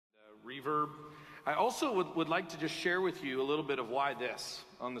reverb. I also would like to just share with you a little bit of why this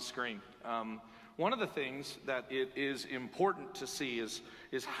on the screen. One of the things that it is important to see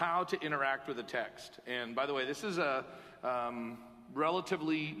is how to interact with the text. And by the way, this is a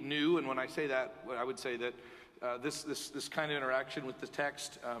relatively new, and when I say that, I would say that this kind of interaction with the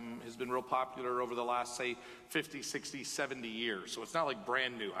text has been real popular over the last, say, 50, 60, 70 years. So it's not like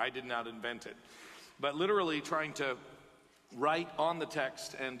brand new. I did not invent it. But literally trying to write on the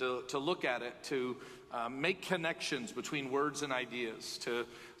text and to look at it, to make connections between words and ideas,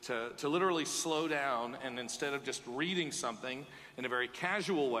 to literally slow down, and instead of just reading something in a very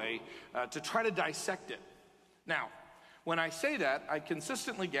casual way, to try to dissect it. Now, when I say that, I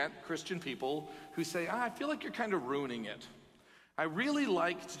consistently get Christian people who say, I feel like you're kind of ruining it. I really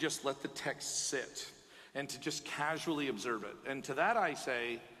like to just let the text sit and to just casually observe it. And to that I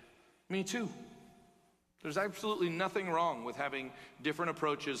say, me too. There's absolutely nothing wrong with having different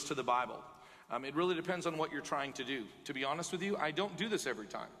approaches to the Bible. It really depends on what you're trying to do. To be honest with you, I don't do this every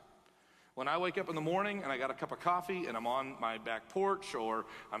time. When I wake up in the morning and I got a cup of coffee and I'm on my back porch, or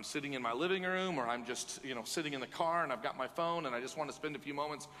I'm sitting in my living room, or I'm just, sitting in the car and I've got my phone and I just want to spend a few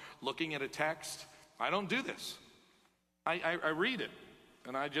moments looking at a text, I don't do this. I read it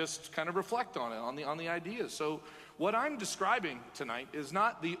and I just kind of reflect on it, on the ideas. So what I'm describing tonight is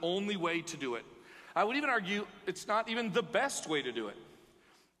not the only way to do it. I would even argue it's not even the best way to do it.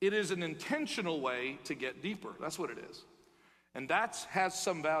 It is an intentional way to get deeper. That's what it is. And that has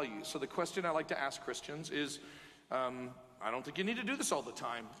some value. So the question I like to ask Christians is, I don't think you need to do this all the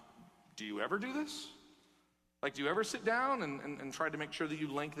time. Do you ever do this? Like, do you ever sit down and try to make sure that you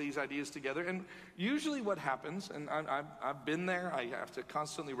link these ideas together? And usually what happens, and I've been there, I have to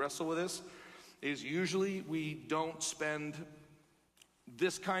constantly wrestle with this, is usually we don't spend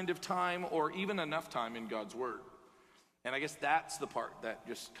this kind of time or even enough time in God's Word. And I guess that's the part that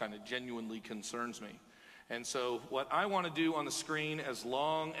just kind of genuinely concerns me. And so what I want to do on the screen, as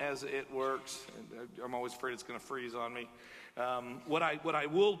long as it works, and I'm always afraid it's going to freeze on me, what I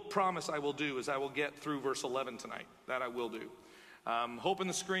will promise I will do is I will get through verse 11 tonight. That I will do. Hoping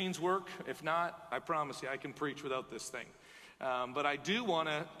the screens work. If not, I promise you I can preach without this thing. But I do want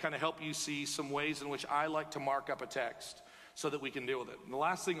to kind of help you see some ways in which I like to mark up a text so that we can deal with it. And the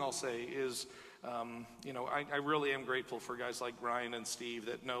last thing I'll say is, I really am grateful for guys like Ryan and Steve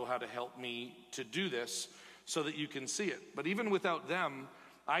that know how to help me to do this so that you can see it. But even without them,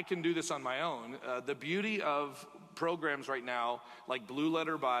 I can do this on my own. The beauty of programs right now, like Blue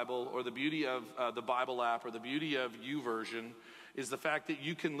Letter Bible, or the beauty of the Bible app, or the beauty of YouVersion, is the fact that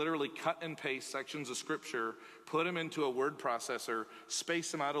you can literally cut and paste sections of Scripture, put them into a word processor,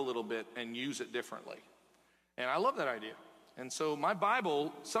 space them out a little bit, and use it differently. And I love that idea. And so my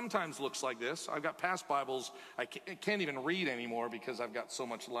Bible sometimes looks like this. I've got past Bibles I can't even read anymore because I've got so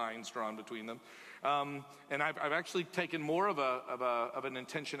much lines drawn between them. And I've actually taken more of an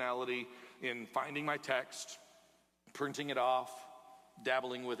intentionality in finding my text, printing it off,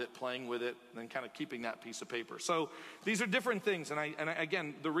 dabbling with it, playing with it, and then kind of keeping that piece of paper. So these are different things. And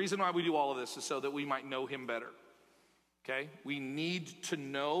again, the reason why we do all of this is so that we might know Him better. Okay? We need to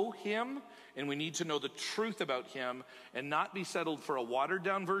know Him, and we need to know the truth about Him, and not be settled for a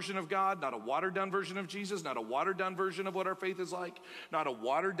watered-down version of God, not a watered-down version of Jesus, not a watered-down version of what our faith is like, not a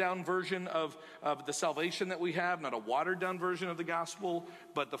watered-down version of the salvation that we have, not a watered-down version of the gospel,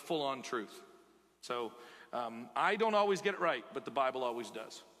 but the full-on truth. So I don't always get it right, but the Bible always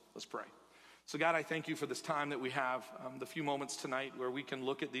does. Let's pray. So God, I thank You for this time that we have, the few moments tonight where we can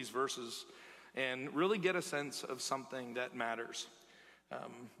look at these verses and really get a sense of something that matters.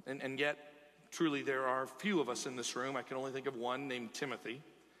 And yet, truly, there are few of us in this room. I can only think of one named Timothy.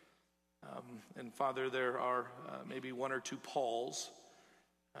 And Father, there are maybe one or two Pauls.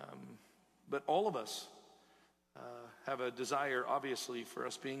 But all of us have a desire, obviously, for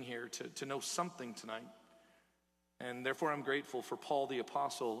us being here to know something tonight. And therefore, I'm grateful for Paul the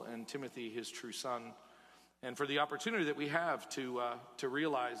Apostle and Timothy, his true son, and for the opportunity that we have to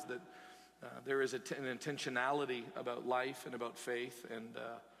realize that there is an intentionality about life and about faith. And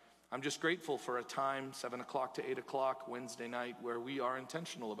I'm just grateful for a time, 7 o'clock to 8 o'clock Wednesday night, where we are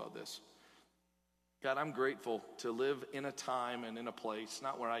intentional about this. God, I'm grateful to live in a time and in a place,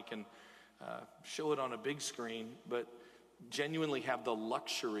 not where I can show it on a big screen, but genuinely have the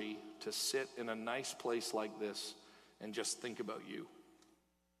luxury to sit in a nice place like this and just think about You.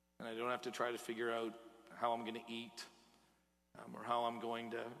 And I don't have to try to figure out how I'm going to eat or how I'm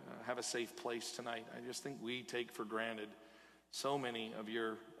going to have a safe place tonight. I just think we take for granted so many of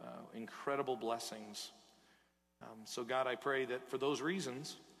Your incredible blessings. So God, I pray that for those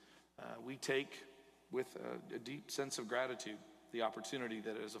reasons, we take with a deep sense of gratitude the opportunity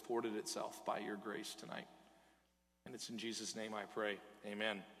that has afforded itself by your grace tonight. And it's in Jesus' name I pray.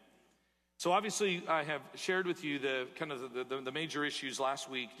 Amen. So obviously I have shared with you the major issues last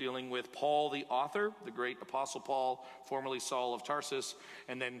week dealing with Paul the author, the great Apostle Paul, formerly Saul of Tarsus,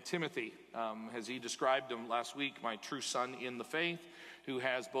 and then Timothy, as he described him last week, my true son in the faith, who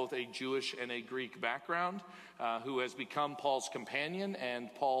has both a Jewish and a Greek background, who has become Paul's companion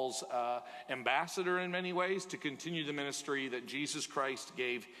and Paul's ambassador in many ways to continue the ministry that Jesus Christ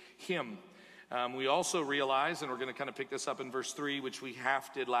gave him. We also realize, and we're going to kind of pick this up in verse 3, which we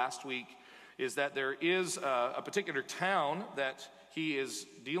half did last week, is that there is a particular town that he is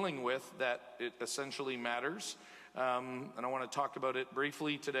dealing with that it essentially matters. And I want to talk about it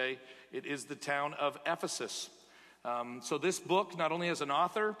briefly today. It is the town of Ephesus. So this book not only has an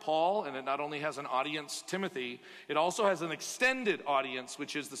author, Paul, and it not only has an audience, Timothy, it also has an extended audience,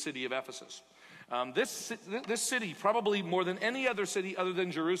 which is the city of Ephesus. This city, probably more than any other city other than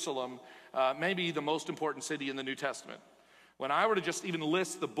Jerusalem, may be the most important city in the New Testament. When I were to just even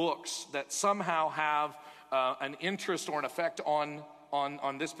list the books that somehow have an interest or an effect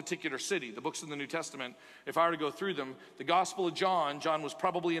on this particular city, the books in the New Testament, if I were to go through them, the Gospel of John was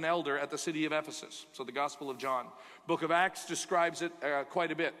probably an elder at the city of Ephesus. So the Gospel of John. Book of Acts describes it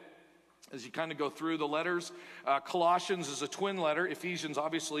quite a bit. As you kind of go through the letters, Colossians is a twin letter. Ephesians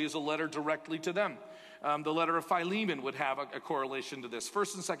obviously is a letter directly to them. The letter of Philemon would have a correlation to this.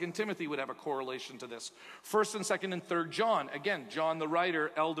 1st and 2nd Timothy would have a correlation to this. 1st and 2nd and 3rd John, again, John the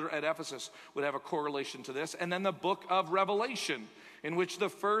writer, elder at Ephesus, would have a correlation to this. And then the book of Revelation, in which the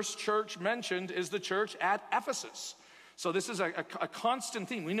first church mentioned is the church at Ephesus. So this is a constant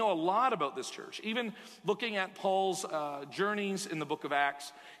theme. We know a lot about this church. Even looking at Paul's journeys in the book of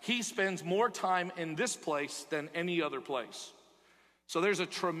Acts, he spends more time in this place than any other place. So there's a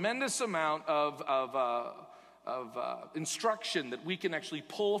tremendous amount of instruction that we can actually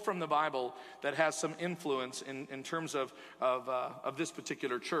pull from the Bible that has some influence in terms of this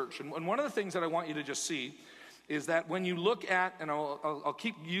particular church. And one of the things that I want you to just see is that when you look at, and I'll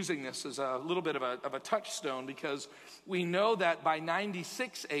keep using this as a little bit of a touchstone, because we know that by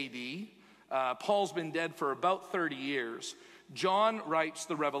 96 AD, Paul's been dead for about 30 years. John writes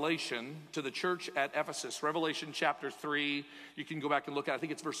the Revelation to the church at Ephesus, Revelation chapter 3. You can go back and look at it. I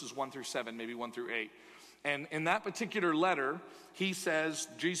think it's verses 1 through 7, maybe 1 through 8. And in that particular letter, he says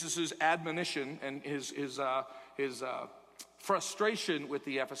Jesus' admonition and his frustration with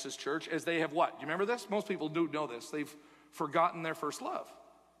the Ephesus church as they have what? You remember this? Most people do know this. They've forgotten their first love.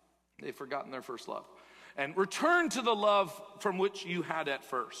 They've forgotten their first love. And return to the love from which you had at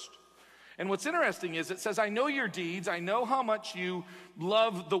first. And what's interesting is it says, I know your deeds. I know how much you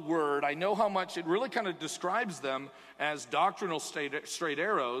love the word. I know how much it really kind of describes them as doctrinal straight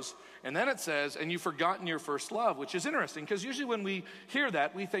arrows. And then it says, and you've forgotten your first love, which is interesting because usually when we hear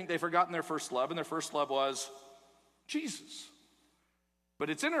that, we think they've forgotten their first love, and their first love was Jesus. But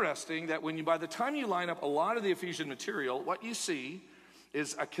it's interesting that by the time you line up a lot of the Ephesian material, what you see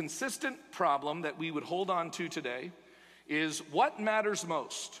is a consistent problem that we would hold on to today is what matters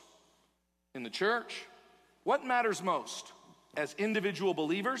most in the church, what matters most as individual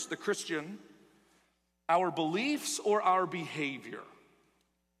believers, the Christian, our beliefs or our behavior,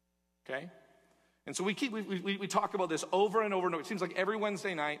 okay? And so we talk about this over and over and over. It seems like every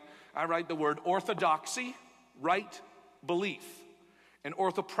Wednesday night I write the word orthodoxy, right belief, and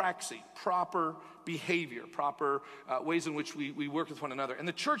orthopraxy, proper behavior, proper ways in which we work with one another. And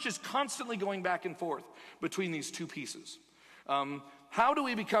the church is constantly going back and forth between these two pieces. How do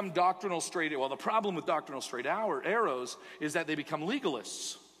we become doctrinal straight? Well, the problem with doctrinal straight arrows is that they become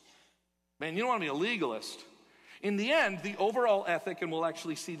legalists. Man, you don't want to be a legalist. In the end, the overall ethic, and we'll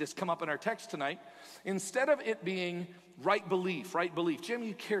actually see this come up in our text tonight, instead of it being right belief, Jim,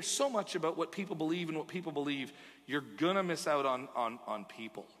 you care so much about what people believe and what people believe, you're going to miss out on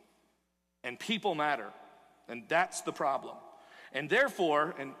people. And people matter. And that's the problem. And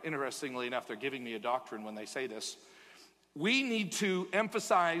therefore, and interestingly enough, they're giving me a doctrine when they say this, we need to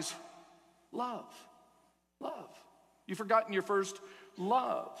emphasize love. Love. You've forgotten your first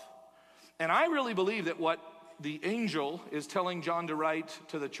love. And I really believe that what the angel is telling John to write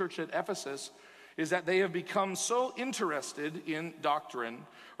to the church at Ephesus is that they have become so interested in doctrine,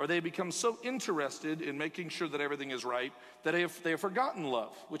 or they have become so interested in making sure that everything is right, that they have forgotten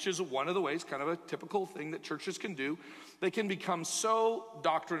love, which is one of the ways, kind of a typical thing that churches can do. They can become so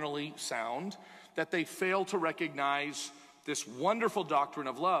doctrinally sound that they fail to recognize this wonderful doctrine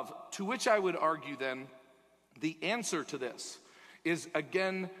of love, to which I would argue then the answer to this is,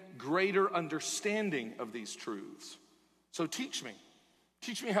 again, greater understanding of these truths. So teach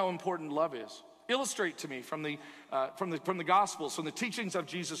me how important love is. illustrate to me from the Gospels, from the teachings of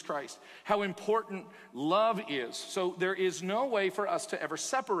Jesus Christ, how important love is. So there is no way for us to ever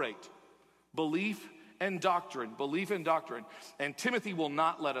separate belief and doctrine. And Timothy will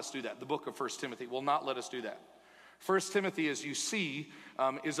not let us do that. The book of 1 Timothy will not let us do that. 1 Timothy, as you see,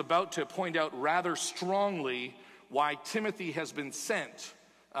 is about to point out rather strongly why Timothy has been sent,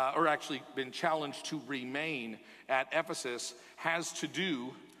 or actually been challenged to remain at Ephesus, has to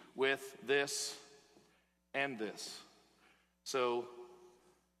do with this and this. So,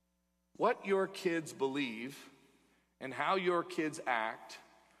 what your kids believe and how your kids act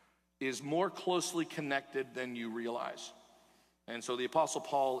is more closely connected than you realize. And so the Apostle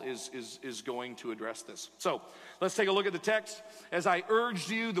Paul is going to address this. So let's take a look at the text. As I urged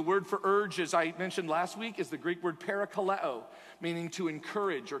you, the word for urge, as I mentioned last week, is the Greek word parakaleo, meaning to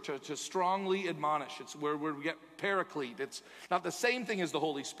encourage or to strongly admonish. It's where we get paraclete. It's not the same thing as the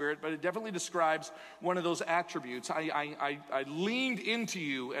Holy Spirit, but it definitely describes one of those attributes. I leaned into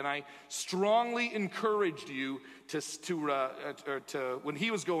you and I strongly encouraged you to when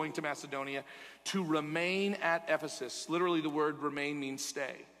he was going to Macedonia, to remain at Ephesus. Literally, the word remain means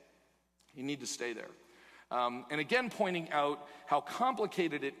stay. You need to stay there. And again, pointing out how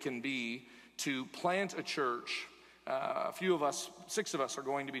complicated it can be to plant a church. A few of us, 6 of us, are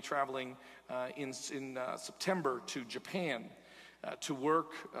going to be traveling in September to Japan to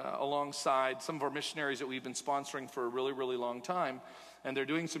work alongside some of our missionaries that we've been sponsoring for a really, really long time. And they're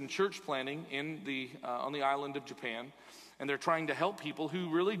doing some church planting on the island of Japan. And they're trying to help people who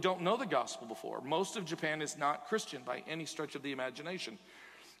really don't know the gospel before. Most of Japan is not Christian by any stretch of the imagination.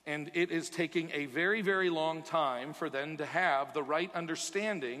 And it is taking a very, very long time for them to have the right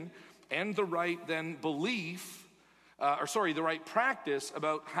understanding and the right then belief, the right practice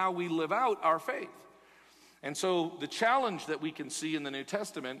about how we live out our faith. And so the challenge that we can see in the New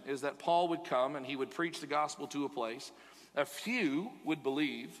Testament is that Paul would come and he would preach the gospel to a place. A few would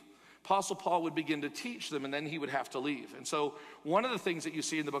believe. Apostle Paul would begin to teach them, and then he would have to leave. And so one of the things that you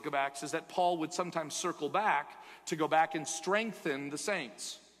see in the book of Acts is that Paul would sometimes circle back to go back and strengthen the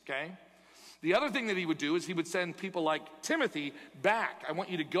saints, okay? The other thing that he would do is he would send people like Timothy back. I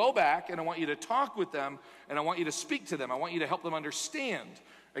want you to go back, and I want you to talk with them, and I want you to speak to them. I want you to help them understand,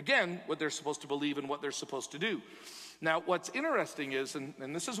 again, what they're supposed to believe and what they're supposed to do. Now, what's interesting is,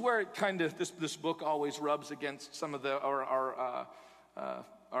 and this is where it kind of, this book always rubs against some of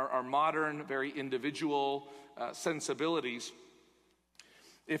our modern, very individual sensibilities.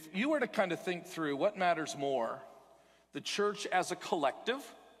 If you were to kind of think through what matters more, the church as a collective,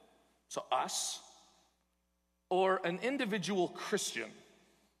 so us, or an individual Christian,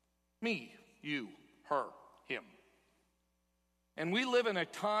 me, you, her, him. And we live in a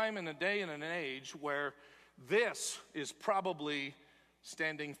time and a day and an age where this is probably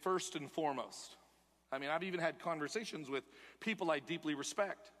standing first and foremost. I mean, I've even had conversations with people I deeply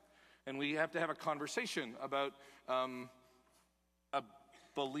respect, and we have to have a conversation about a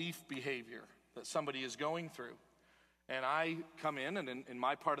belief behavior that somebody is going through. And I come in, and in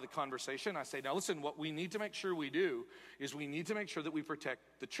my part of the conversation, I say, now listen, what we need to make sure we do is we need to make sure that we protect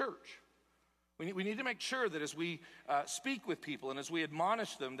the church. We need to make sure that as we speak with people and as we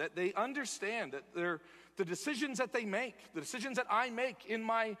admonish them, that they understand that the decisions that they make, the decisions that I make in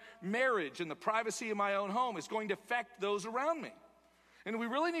my marriage, in the privacy of my own home, is going to affect those around me. And we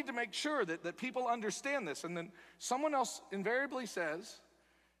really need to make sure that people understand this. And then someone else invariably says,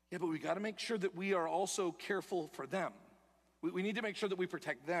 yeah, but we got to make sure that we are also careful for them. We need to make sure that we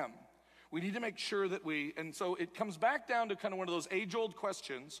protect them. We need to make sure that and so it comes back down to kind of one of those age-old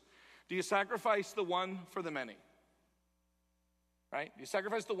questions. Do you sacrifice the one for the many? Right? Do you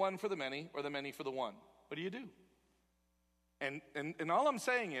sacrifice the one for the many or the many for the one? What do you do? And all I'm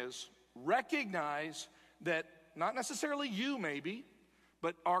saying is recognize that not necessarily you maybe,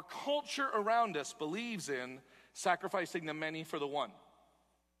 but our culture around us believes in sacrificing the many for the one.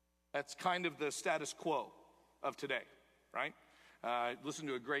 That's kind of the status quo of today, right? I listened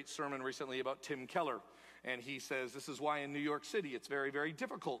to a great sermon recently about Tim Keller. And he says this is why in New York City it's very, very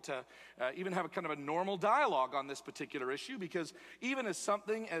difficult to even have a kind of a normal dialogue on this particular issue, because even as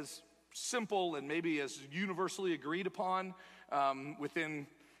something as simple and maybe as universally agreed upon within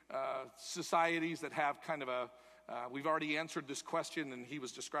societies that have kind of we've already answered this question, and he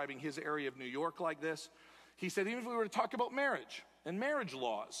was describing his area of New York like this. He said even if we were to talk about marriage and marriage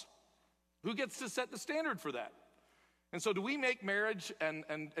laws, who gets to set the standard for that? And so do we make marriage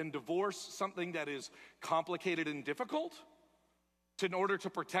and divorce something that is complicated and difficult in order to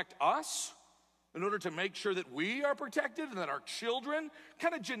protect us, in order to make sure that we are protected and that our children,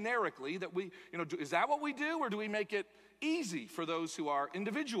 kind of generically, that we, is that what we do? Or do we make it easy for those who are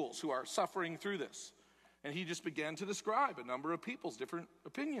individuals who are suffering through this. And he just began to describe a number of people's different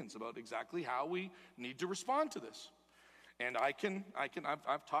opinions about exactly how we need to respond to this. And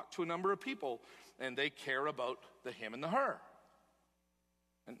I've talked to a number of people, and they care about the him and the her.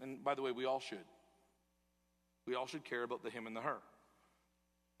 And by the way, we all should. We all should care about the him and the her.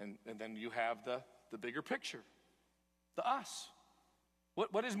 And then you have the bigger picture, the us.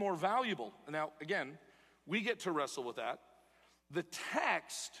 What is more valuable? Now, again, we get to wrestle with that. The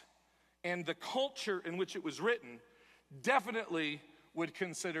text and the culture in which it was written definitely would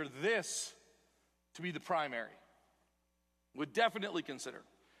consider this to be the primary. Would definitely consider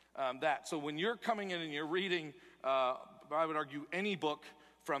that. So when you're coming in and you're reading, I would argue, any book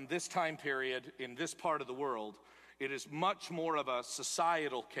from this time period in this part of the world, it is much more of a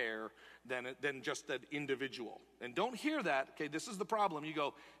societal care than just an individual. And don't hear that, okay, this is the problem. You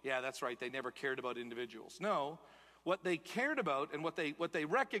go, yeah, that's right, they never cared about individuals. No, what they cared about and what they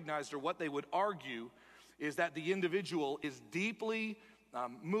recognized, or what they would argue, is that the individual is deeply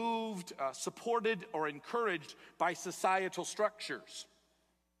moved, supported, or encouraged by societal structures,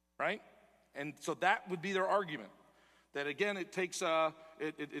 right? And so that would be their argument. That again, it takes a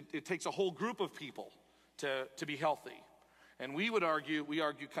whole group of people to be healthy. And we argue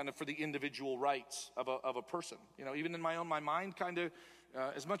kind of for the individual rights of a person. You know, even in my mind, kind of,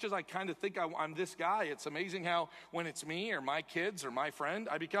 as much as I kind of think I'm this guy, it's amazing how when it's me or my kids or my friend,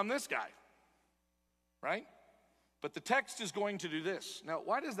 I become this guy, right? But the text is going to do this. Now,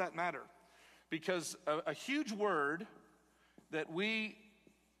 why does that matter? Because a huge word that we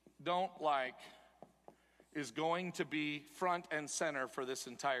don't like is going to be front and center for this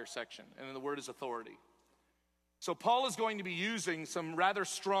entire section, and the word is authority. So Paul is going to be using some rather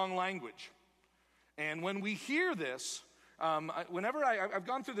strong language. And when we hear this, whenever I've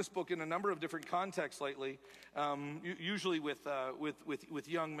gone through this book in a number of different contexts lately, usually with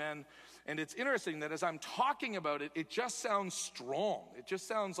young men, and it's interesting that as I'm talking about it, it just sounds strong. It just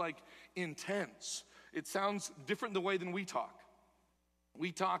sounds like intense. It sounds different the way than we talk.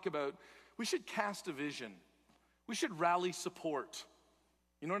 We talk about, we should cast a vision. We should rally support.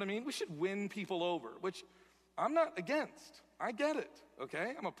 You know what I mean? We should win people over, which I'm not against. I get it,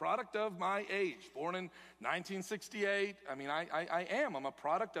 okay? I'm a product of my age. Born in 1968. I mean, I am. I'm a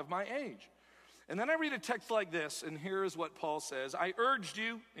product of my age. And then I read a text like this, and here is what Paul says. I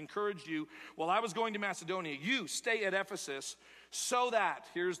encouraged you, while I was going to Macedonia, you stay at Ephesus, so that,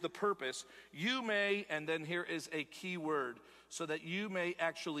 here's the purpose, you may, and then here is a key word, so that you may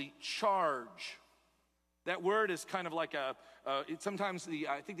actually charge. That word is kind of like sometimes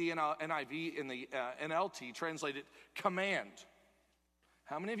I think the NIV and the NLT translate it command.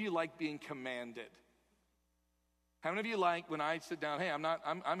 How many of you like being commanded? How many of you like when I sit down, hey,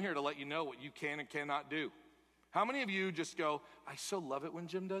 I'm here to let you know what you can and cannot do? How many of you just go, I so love it when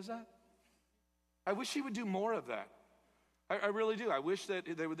Jim does that? I wish he would do more of that. I really do. I wish that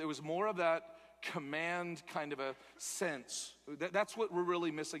there was more of that command kind of a sense. That's what we're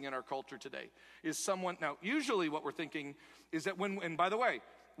really missing in our culture today, is someone. Now, usually what we're thinking is that and by the way,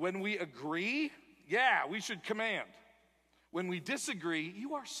 when we agree, yeah, we should command. When we disagree,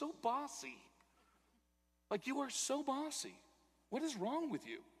 you are so bossy. Like, you are so bossy. What is wrong with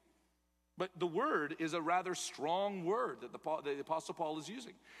you? But the word is a rather strong word that the Apostle Paul is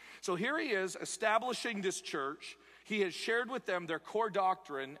using. So here he is establishing this church. He has shared with them their core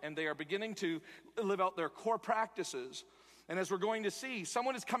doctrine, and they are beginning to live out their core practices. And as we're going to see,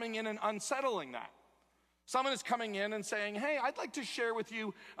 someone is coming in and unsettling that. Someone is coming in and saying, hey, I'd like to share with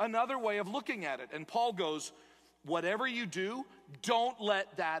you another way of looking at it. And Paul goes, whatever you do, don't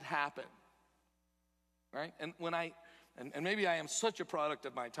let that happen. Right? And and maybe I am such a product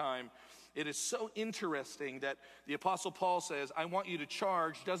of my time, it is so interesting that the Apostle Paul says, I want you to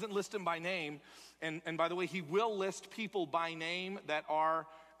charge, doesn't list them by name. And by the way, he will list people by name that are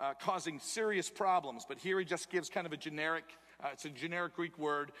causing serious problems. But here he just gives kind of a generic, it's a generic Greek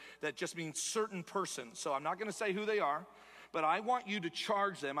word that just means certain persons. So I'm not going to say who they are, but I want you to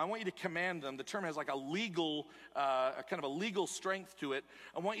charge them. I want you to command them. The term has like a legal, kind of a legal strength to it.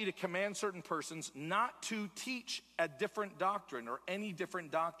 I want you to command certain persons not to teach a different doctrine or any different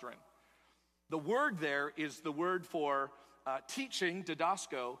doctrine. The word there is the word for teaching,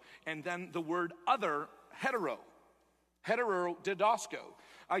 didasko, and then the word other, hetero, didasko.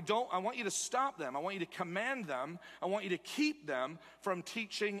 I want you to stop them. I want you to command them. I want you to keep them from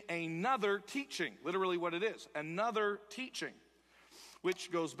teaching another teaching. Literally what it is, another teaching. Which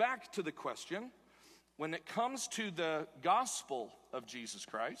goes back to the question, when it comes to the gospel of Jesus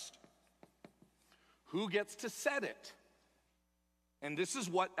Christ, who gets to set it? And this is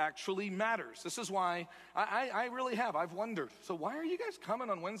what actually matters. This is why I really have. I've wondered, so why are you guys coming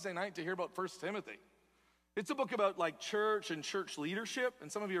on Wednesday night to hear about 1 Timothy? It's a book about like church and church leadership.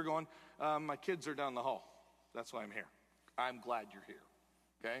 And some of you are going, my kids are down the hall. That's why I'm here. I'm glad you're here,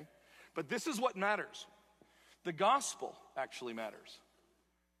 okay? But this is what matters. The gospel actually matters.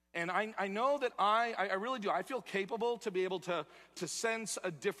 And I know that I really do. I feel capable to be able to sense a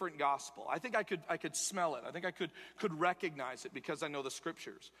different gospel. I think I could smell it. I think I could recognize it because I know the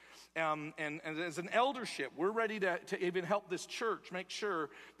scriptures. And as an eldership, we're ready to even help this church make sure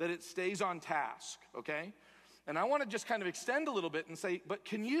that it stays on task, okay? And I want to just kind of extend a little bit and say, but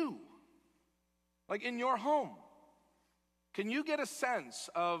can you, like in your home, can you get a sense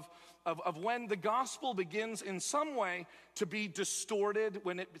of when the gospel begins in some way to be distorted,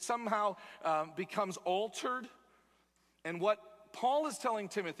 when it somehow becomes altered? And what Paul is telling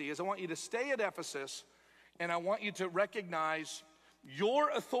Timothy is, I want you to stay at Ephesus, and I want you to recognize your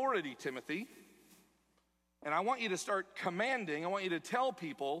authority, Timothy, and I want you to start commanding, I want you to tell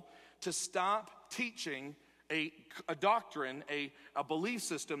people to stop teaching a doctrine, a belief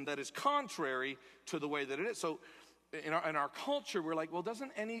system that is contrary to the way that it is. So in our culture, we're like, well,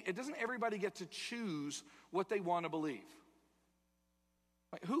 doesn't everybody get to choose what they want to believe?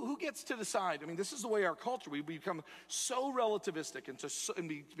 Like, who gets to decide? I mean, this is the way our culture, we become so relativistic and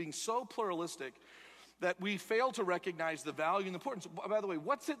being so pluralistic that we fail to recognize the value and the importance. By the way,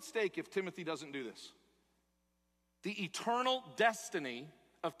 what's at stake if Timothy doesn't do this? The eternal destiny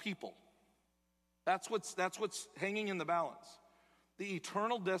of people. That's what's hanging in the balance. The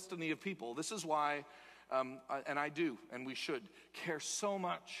eternal destiny of people. This is why and I do, and we should, care so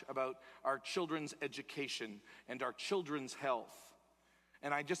much about our children's education and our children's health.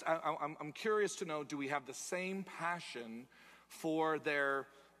 And I'm curious to know, do we have the same passion for their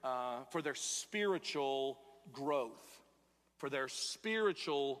spiritual growth, for their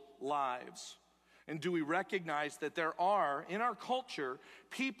spiritual lives? And do we recognize that there are, in our culture,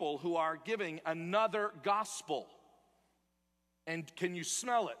 people who are giving another gospel? And can you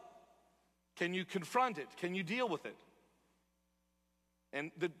smell it? Can you confront it? Can you deal with it?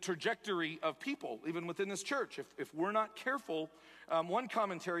 And the trajectory of people, even within this church, if we're not careful, one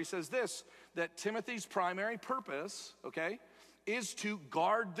commentary says this, that Timothy's primary purpose, okay, is to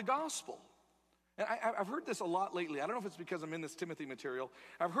guard the gospel. And I've heard this a lot lately. I don't know if it's because I'm in this Timothy material.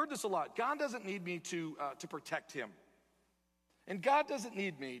 I've heard this a lot. God doesn't need me to protect him. And God doesn't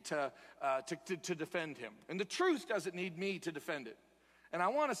need me to defend him. And the truth doesn't need me to defend it. And I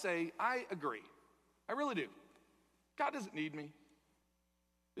want to say, I agree. I really do. God doesn't need me.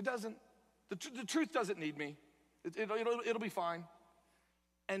 It doesn't. The truth doesn't need me. It'll be fine.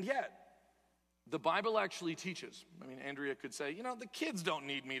 And yet, the Bible actually teaches. I mean, Andrea could say, the kids don't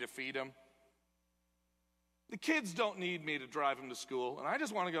need me to feed them. The kids don't need me to drive them to school. And I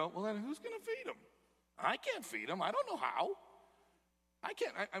just want to go, well, then who's going to feed them? I can't feed them. I don't know how. I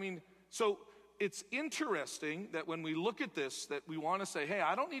can't. So it's interesting that when we look at this, that we want to say, hey,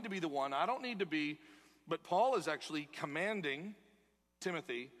 I don't need to be the one. I don't need to be. But Paul is actually commanding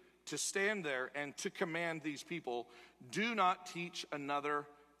Timothy to stand there and to command these people, do not teach another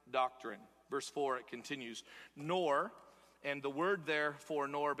doctrine. Verse 4, it continues, nor, and the word there for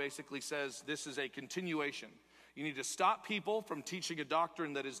nor basically says this is a continuation. You need to stop people from teaching a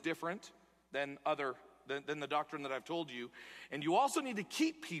doctrine that is different than the doctrine that I've told you. And you also need to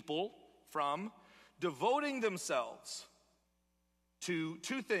keep people from devoting themselves to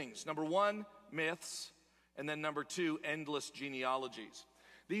two things. Number one, myths, and then number two, endless genealogies.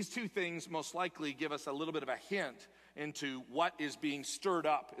 These two things most likely give us a little bit of a hint into what is being stirred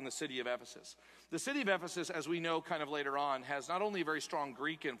up in the city of Ephesus. The city of Ephesus, as we know kind of later on, has not only a very strong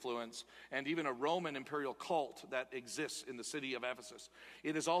Greek influence and even a Roman imperial cult that exists in the city of Ephesus.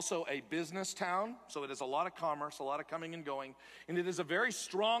 It is also a business town, so it has a lot of commerce, a lot of coming and going, and it is a very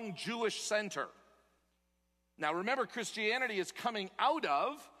strong Jewish center. Now remember, Christianity is coming out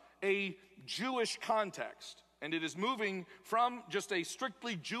of a Jewish context, and it is moving from just a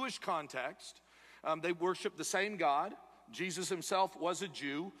strictly Jewish context. They worship the same God. Jesus himself was a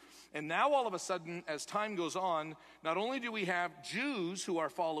Jew. And now all of a sudden, as time goes on, not only do we have Jews who are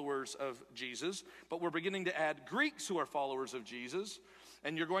followers of Jesus, but we're beginning to add Greeks who are followers of Jesus.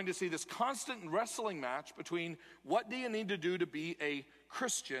 And you're going to see this constant wrestling match between what do you need to do to be a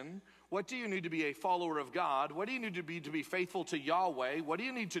Christian? What do you need to be a follower of God? What do you need to be faithful to Yahweh? What do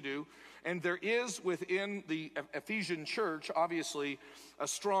you need to do? And there is within the Ephesian church, obviously, a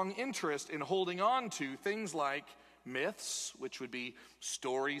strong interest in holding on to things like myths, which would be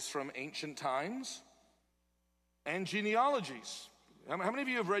stories from ancient times, and genealogies. How many of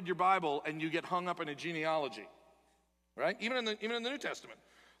you have read your Bible and you get hung up in a genealogy? right? Even in the New Testament.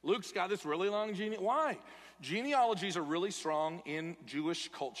 Luke's got this really long genealogy. Why? Genealogies are really strong in Jewish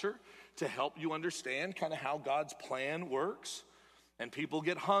culture to help you understand kind of how God's plan works. And people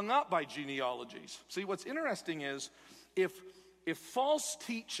get hung up by genealogies. See, what's interesting is if false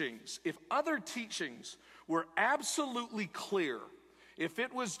teachings, if other teachings were absolutely clear, if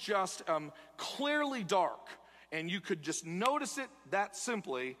it was just clearly dark, and you could just notice it that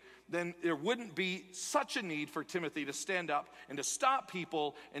simply, then there wouldn't be such a need for Timothy to stand up and to stop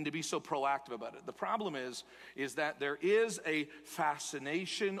people and to be so proactive about it. The problem is that there is a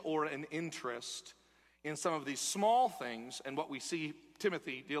fascination or an interest in some of these small things, and what we see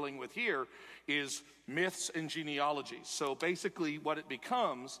Timothy dealing with here is myths and genealogies. So basically what it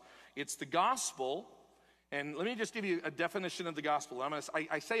becomes, it's the gospel, and let me just give you a definition of the gospel.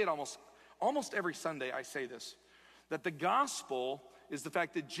 I say it almost every Sunday I say this, that the gospel is the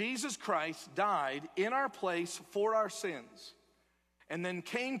fact that Jesus Christ died in our place for our sins and then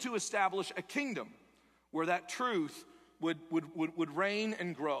came to establish a kingdom where that truth would reign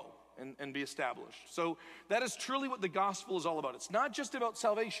and grow and be established. So that is truly what the gospel is all about. It's not just about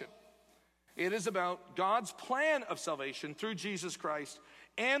salvation. It is about God's plan of salvation through Jesus Christ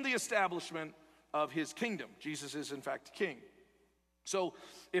and the establishment of his kingdom. Jesus is in fact king. So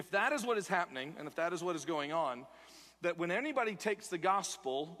if that is what is happening, and if that is what is going on, that when anybody takes the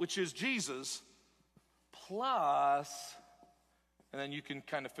gospel, which is Jesus, plus, and then you can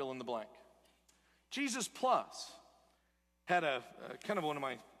kind of fill in the blank. Jesus plus had a kind of one of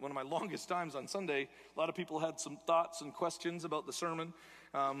my longest times on Sunday. A lot of people had some thoughts and questions about the sermon.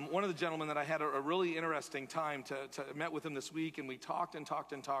 One of the gentlemen that I had a really interesting time to met with him this week, and we talked and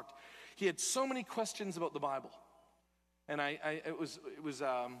talked and talked. He had so many questions about the Bible. And it was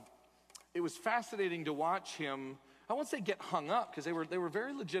fascinating to watch him. I won't say get hung up, because they were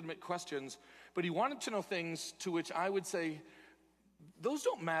very legitimate questions, but he wanted to know things to which I would say those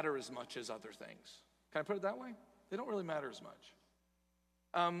don't matter as much as other things. Can I put it that way? They don't really matter as much.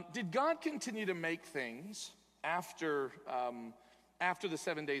 Did God continue to make things after the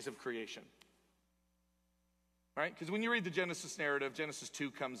 7 days of creation? Right? Because when you read the Genesis narrative, Genesis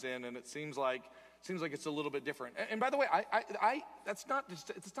 2 comes in, and it seems like it's a little bit different. And by the way, it's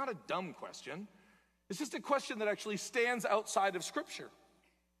not a dumb question. It's just a question that actually stands outside of Scripture,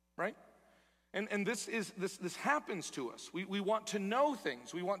 right? And this happens to us. We want to know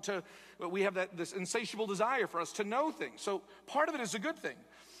things. We have this insatiable desire for us to know things. So part of it is a good thing.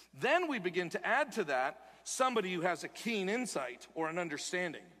 Then we begin to add to that somebody who has a keen insight or an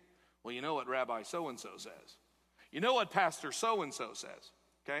understanding. Well, you know what Rabbi so-and-so says. You know what Pastor so-and-so says,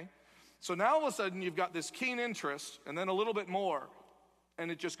 okay? So now all of a sudden you've got this keen interest and then a little bit more,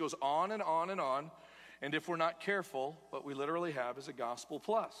 and it just goes on and on and on. And if we're not careful, what we literally have is a gospel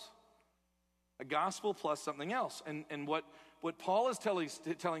plus. A gospel plus something else. And what Paul is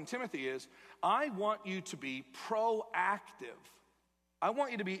telling Timothy is, I want you to be proactive. I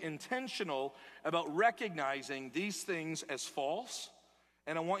want you to be intentional about recognizing these things as false,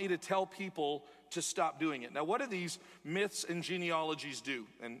 and I want you to tell people to stop doing it. Now, what do these myths and genealogies do?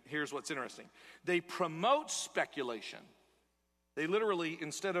 And here's what's interesting. They promote speculation. They literally,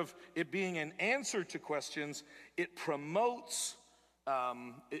 instead of it being an answer to questions, it promotes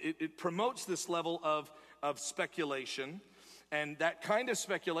this level of speculation. And that kind of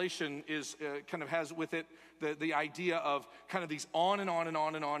speculation is kind of has with it the idea of kind of these on and on and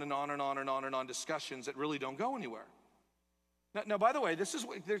on and on and on and on and on and on discussions that really don't go anywhere. Now, by the way,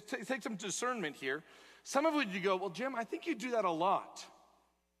 take some discernment here. Some of you go, well, Jim, I think you do that a lot.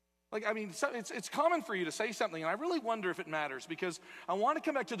 Like, I mean, it's common for you to say something, and I really wonder if it matters, because I want to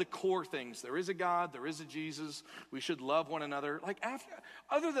come back to the core things. There is a God, there is a Jesus, we should love one another. Like,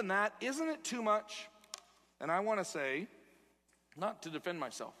 other than that, isn't it too much? And I want to say, not to defend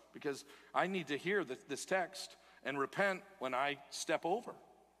myself, because I need to hear this text and repent when I step over,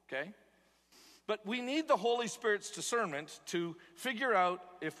 okay? But we need the Holy Spirit's discernment to figure out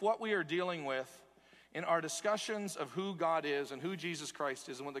if what we are dealing with in our discussions of who God is and who Jesus Christ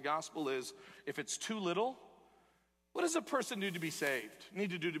is and what the gospel is, if it's too little, what does a person need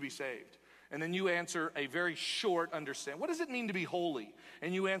to do to be saved? And then you answer a very short understanding. What does it mean to be holy?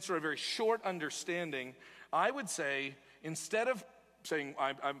 And you answer a very short understanding. I would say, instead of saying,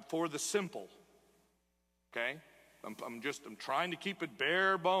 I'm for the simple, okay? I'm trying to keep it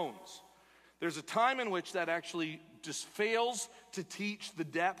bare bones. There's a time in which that actually just fails to teach the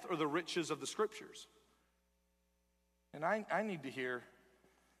depth or the riches of the Scriptures. And I need to hear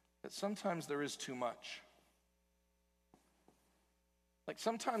that sometimes there is too much. Like,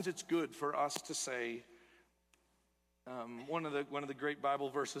 sometimes it's good for us to say, One of the great Bible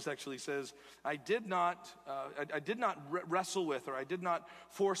verses actually says, I did not wrestle with, or I did not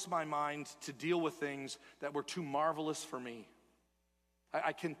force my mind to deal with things that were too marvelous for me.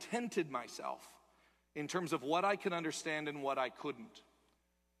 I contented myself in terms of what I could understand and what I couldn't.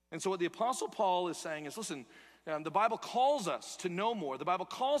 And so what the Apostle Paul is saying is, listen, the Bible calls us to know more. The Bible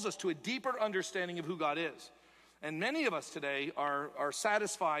calls us to a deeper understanding of who God is. And many of us today are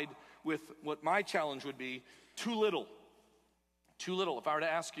satisfied with what my challenge would be, too little. Too little. If I were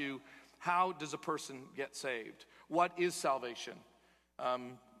to ask you, how does a person get saved? What is salvation?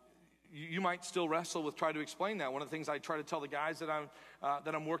 You might still wrestle with trying to explain that. One of the things I try to tell the guys that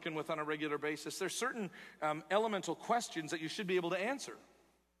I'm working with on a regular basis, there's certain elemental questions that you should be able to answer.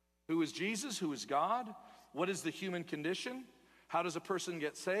 Who is Jesus? Who is God? What is the human condition? How does a person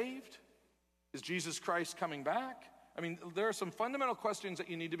get saved? Is Jesus Christ coming back? I mean, there are some fundamental questions that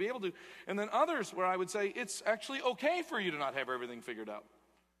you need to be able to. And then others where I would say it's actually okay for you to not have everything figured out.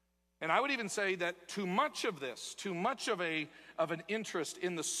 And I would even say that too much of this, too much of an interest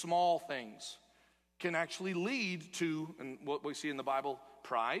in the small things can actually lead to, and what we see in the Bible,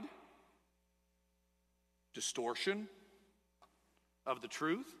 pride, distortion of the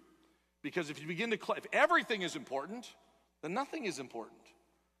truth. Because if you begin to, if everything is important, then nothing is important.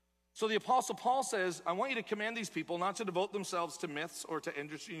 So the Apostle Paul says, I want you to command these people not to devote themselves to myths or to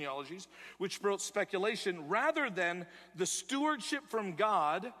endless genealogies, which promote speculation, rather than the stewardship from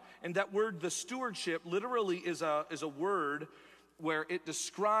God. And that word, the stewardship, literally is a word where it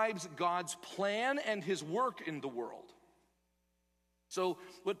describes God's plan and his work in the world. So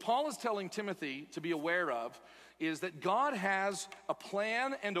what Paul is telling Timothy to be aware of is that God has a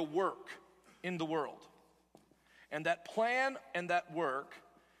plan and a work in the world. And that plan and that work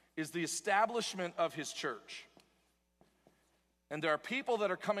is the establishment of his church. And there are people that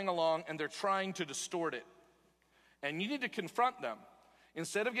are coming along and they're trying to distort it. And you need to confront them.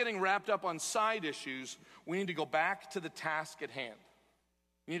 Instead of getting wrapped up on side issues, we need to go back to the task at hand.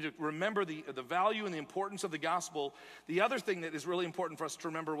 We need to remember the value and the importance of the gospel. The other thing that is really important for us to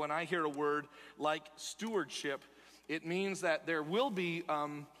remember when I hear a word like stewardship, it means that there will be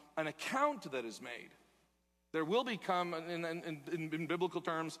an account that is made. There will become, in biblical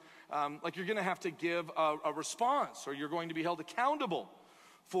terms, like you're going to have to give a response, or you're going to be held accountable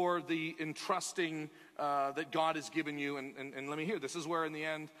for the entrusting that God has given you. And let me hear, this is where in the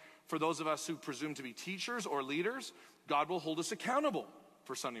end, for those of us who presume to be teachers or leaders, God will hold us accountable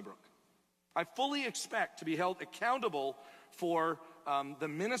for Sunnybrook. I fully expect to be held accountable for the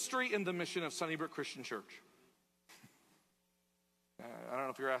ministry and the mission of Sunnybrook Christian Church. I don't know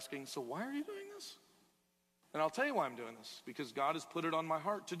if you're asking, so why are you doing this? And I'll tell you why I'm doing this, because God has put it on my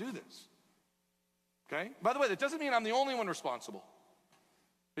heart to do this. Okay? By the way, that doesn't mean I'm the only one responsible.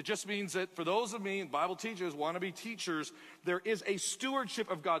 It just means that for those of me, Bible teachers, wannabe teachers, there is a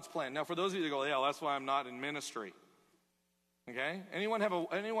stewardship of God's plan. Now, for those of you that go, yeah, that's why I'm not in ministry. Okay?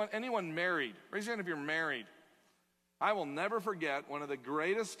 Anyone married? Raise your hand if you're married. I will never forget one of the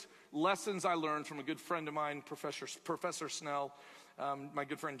greatest lessons I learned from a good friend of mine, Professor Snell, my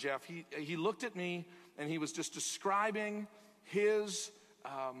good friend Jeff. He looked at me and he was just describing his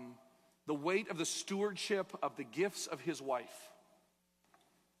the weight of the stewardship of the gifts of his wife.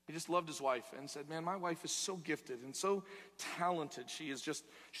 He just loved his wife and said, man, my wife is so gifted and so talented. She's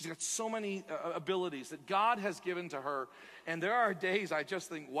got so many abilities that God has given to her. And there are days I just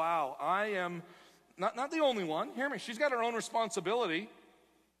think, wow, I am not the only one. Hear me, she's got her own responsibility.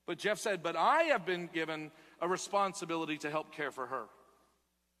 But Jeff said, but I have been given a responsibility to help care for her.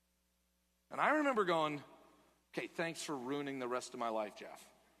 And I remember going, okay, thanks for ruining the rest of my life, Jeff.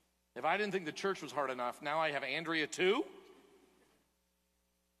 If I didn't think the church was hard enough, now I have Andrea too?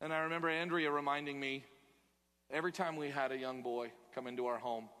 And I remember Andrea reminding me, every time we had a young boy come into our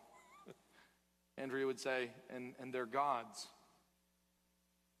home, Andrea would say, and they're God's.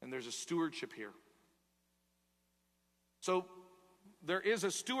 And there's a stewardship here. So there is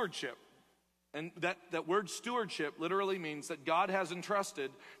a stewardship. And that word stewardship literally means that God has entrusted,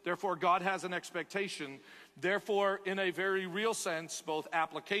 therefore God has an expectation. Therefore, in a very real sense, both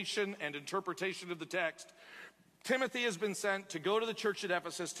application and interpretation of the text, Timothy has been sent to go to the church at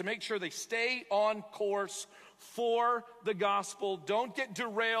Ephesus to make sure they stay on course for the gospel. Don't get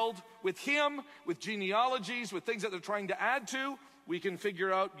derailed with him, with genealogies, with things that they're trying to add to. We can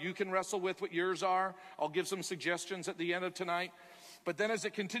figure out, you can wrestle with what yours are. I'll give some suggestions at the end of tonight. But then as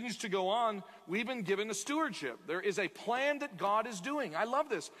it continues to go on, we've been given a stewardship. There is a plan that God is doing. I love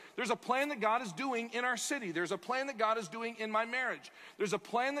this. There's a plan that God is doing in our city. There's a plan that God is doing in my marriage. There's a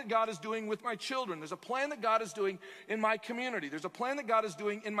plan that God is doing with my children. There's a plan that God is doing in my community. There's a plan that God is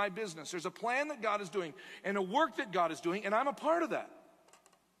doing in my business. There's a plan that God is doing and a work that God is doing, and I'm a part of that.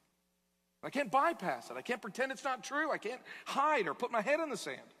 I can't bypass it. I can't pretend it's not true. I can't hide or put my head in the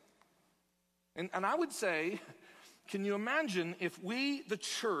sand. And I would say, can you imagine if we, the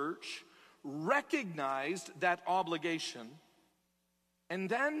church, recognized that obligation and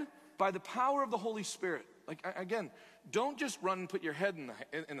then by the power of the Holy Spirit, like again, don't just run and put your head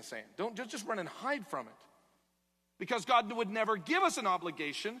in the sand. Don't just run and hide from it. Because God would never give us an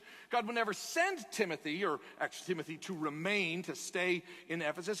obligation. God would never send Timothy, or actually Timothy, to remain, to stay in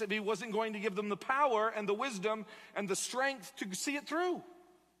Ephesus if he wasn't going to give them the power and the wisdom and the strength to see it through.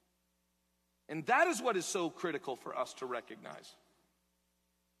 And that is what is so critical for us to recognize.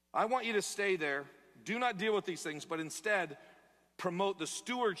 I want you to stay there. Do not deal with these things, but instead promote the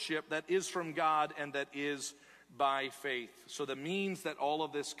stewardship that is from God and that is by faith. So the means that all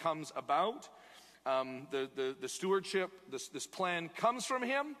of this comes about, the stewardship, this plan comes from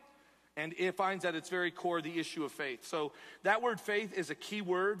him, and it finds at its very core the issue of faith. So that word faith is a key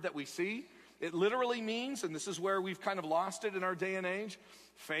word that we see. It literally means, and this is where we've kind of lost it in our day and age,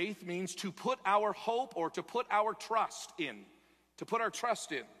 faith means to put our hope or to put our trust in. To put our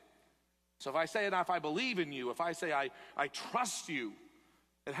trust in. So if I say it, if I believe in you, if I say I trust you,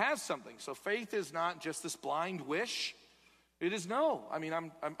 it has something. So faith is not just this blind wish. It is no. I mean,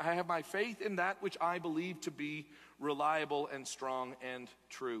 I have my faith in that which I believe to be reliable and strong and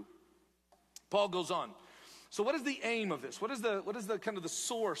true. Paul goes on. So what is the aim of this? What is the kind of the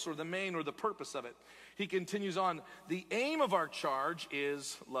source or the main or the purpose of it? He continues on. The aim of our charge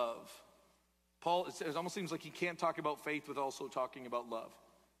is love. Paul, it almost seems like he can't talk about faith without also talking about love.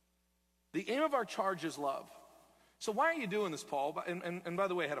 The aim of our charge is love. So why are you doing this, Paul? And by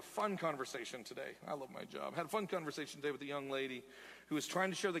the way, I had a fun conversation today. I love my job. I had a fun conversation today with a young lady who was trying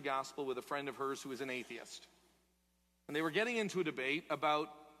to share the gospel with a friend of hers who is an atheist. And they were getting into a debate about,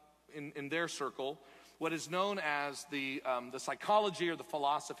 in their circle, what is known as the psychology or the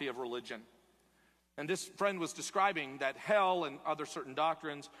philosophy of religion. And this friend was describing that hell and other certain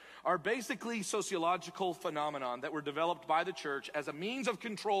doctrines are basically sociological phenomenon that were developed by the church as a means of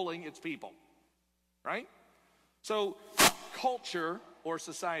controlling its people. Right? So culture or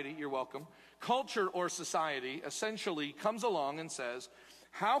society, you're welcome, culture or society essentially comes along and says,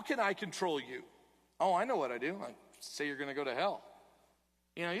 how can I control you? Oh, I know what I do. I say you're going to go to hell.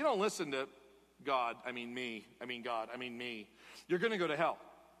 You know, you don't listen to God, I mean me, I mean God, I mean me. You're going to go to hell.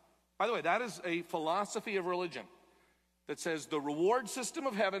 By the way, that is a philosophy of religion that says the reward system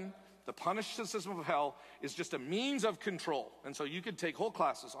of heaven, the punishment system of hell is just a means of control. And so you could take whole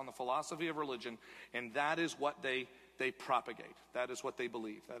classes on the philosophy of religion, and that is what they propagate. That is what they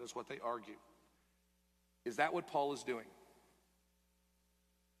believe. That is what they argue. Is that what Paul is doing?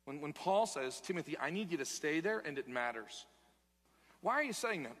 When Paul says, Timothy, I need you to stay there and it matters. Why are you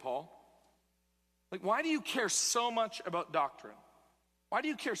saying that, Paul? Like, why do you care so much about doctrine? Why do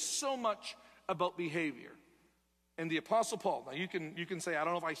you care so much about behavior? And the Apostle Paul, now you can say, I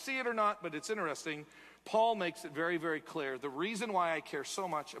don't know if I see it or not, but it's interesting. Paul makes it very, very clear. The reason why I care so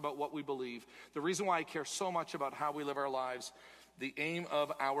much about what we believe, the reason why I care so much about how we live our lives, the aim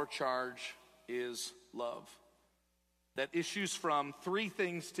of our charge is love. That issues from three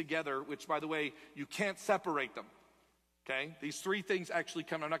things together, which, by the way, you can't separate them. Okay? These three things actually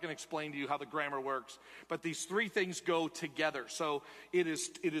come. I'm not going to explain to you how the grammar works, but these three things go together. So it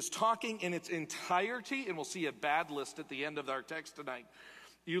is talking in its entirety, and we'll see a bad list at the end of our text tonight.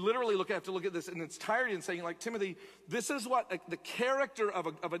 You literally have to look at this in its entirety and saying, like, Timothy, this is what the character of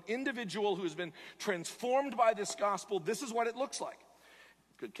an individual who has been transformed by this gospel, this is what it looks like.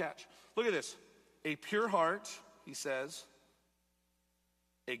 Good catch. Look at this. A pure heart, he says,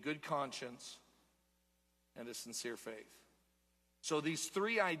 a good conscience, and a sincere faith. So these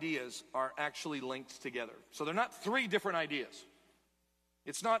three ideas are actually linked together. So they're not three different ideas.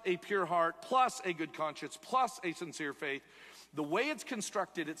 It's not a pure heart plus a good conscience plus a sincere faith. The way it's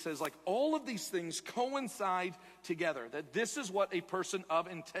constructed, it says like all of these things coincide together. That this is what a person of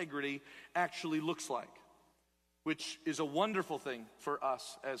integrity actually looks like. Which is a wonderful thing for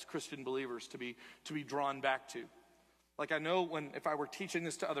us as Christian believers to be drawn back to. Like I know if I were teaching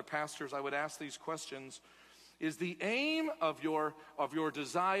this to other pastors, I would ask these questions. Is the aim of your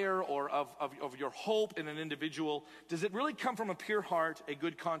desire or of your hope in an individual, does it really come from a pure heart, a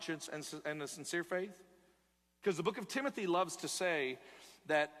good conscience, and a sincere faith? Because the book of Timothy loves to say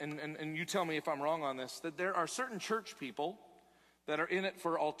that, and you tell me if I'm wrong on this, that there are certain church people that are in it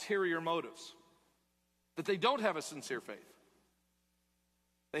for ulterior motives, that they don't have a sincere faith.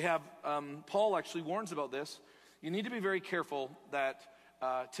 They have, Paul actually warns about this. You need to be very careful that,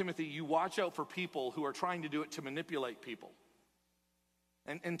 Timothy, you watch out for people who are trying to do it to manipulate people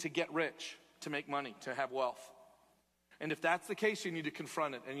and to get rich, to make money, to have wealth. And if that's the case, you need to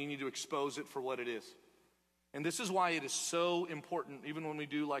confront it and you need to expose it for what it is. And this is why it is so important, even when we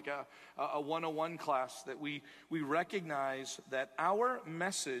do like a 101 class, that we recognize that our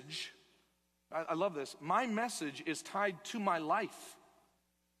message, I love this, my message is tied to my life.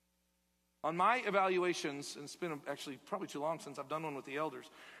 On my evaluations, and it's been actually probably too long since I've done one with the elders,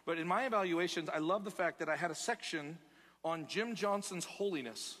 but in my evaluations, I love the fact that I had a section on Jim Johnson's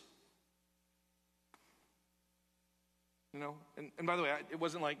holiness. You know, and by the way, it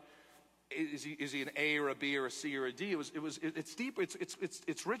wasn't like, is he an A or a B or a C or a D? It's deep.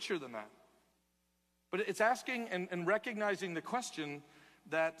 It's richer than that. But it's asking and recognizing the question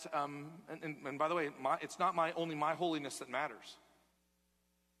that, and by the way, it's not only my holiness that matters.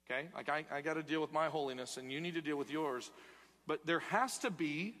 Okay, like I got to deal with my holiness, and you need to deal with yours. But there has to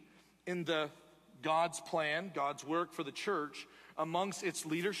be in the God's plan, God's work for the church, amongst its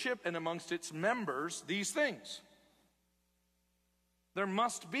leadership and amongst its members, these things. There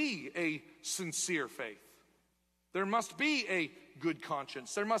must be a sincere faith. There must be a good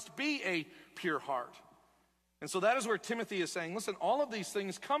conscience. There must be a pure heart. And so that is where Timothy is saying, listen, all of these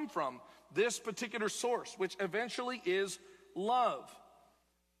things come from this particular source, which eventually is love.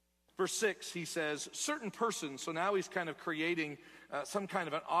 Verse 6, he says, certain persons, so now he's kind of creating some kind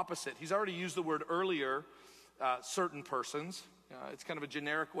of an opposite. He's already used the word earlier, certain persons. It's kind of a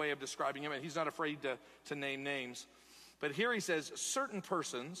generic way of describing him, and he's not afraid to name names. But here he says, certain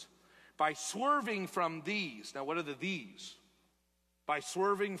persons, by swerving from these. Now, what are the these? By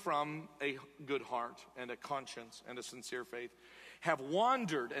swerving from a good heart and a conscience and a sincere faith, have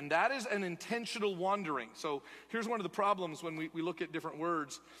wandered, and that is an intentional wandering. So here's one of the problems when we look at different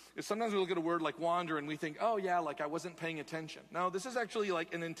words, is sometimes we look at a word like wander and we think, oh yeah, like I wasn't paying attention. No, this is actually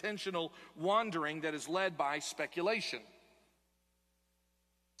like an intentional wandering that is led by speculation.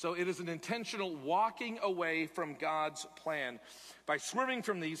 So it is an intentional walking away from God's plan. By swerving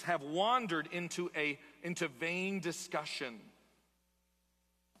from these, have wandered into vain discussion,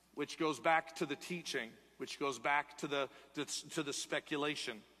 which goes back to the teaching, which goes back to the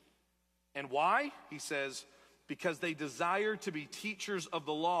speculation. And why? He says, because they desire to be teachers of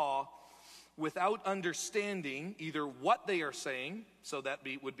the law without understanding either what they are saying, so that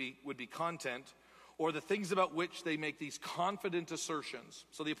would be content, or the things about which they make these confident assertions.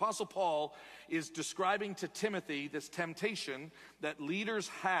 So the Apostle Paul is describing to Timothy this temptation that leaders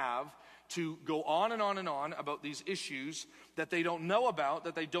have to go on and on and on about these issues that they don't know about,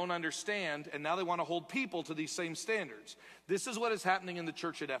 that they don't understand, and now they want to hold people to these same standards. This is what is happening in the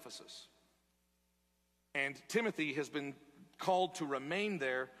church at Ephesus. And Timothy has been called to remain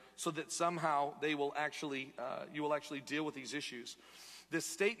there so that somehow they will actually, you will actually deal with these issues. This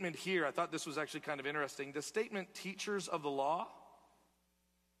statement here, I thought this was actually kind of interesting. The statement, teachers of the law,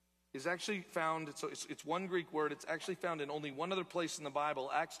 is actually found, so it's one Greek word, it's actually found in only one other place in the Bible,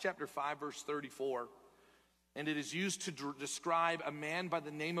 Acts chapter 5, verse 34. And it is used to describe a man by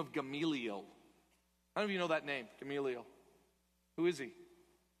the name of Gamaliel. How many of you know that name, Gamaliel? Who is he?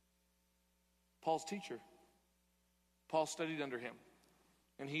 Paul's teacher. Paul studied under him.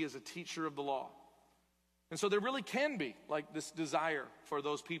 And he is a teacher of the law. And so there really can be like this desire for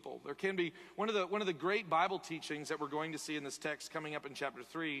those people. There can be one of the great Bible teachings that we're going to see in this text coming up in chapter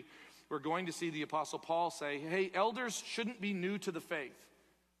 3. We're going to see the Apostle Paul say, hey, elders shouldn't be new to the faith,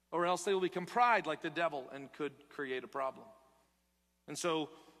 or else they will become pride like the devil and could create a problem. And so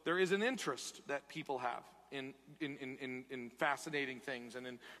there is an interest that people have in fascinating things and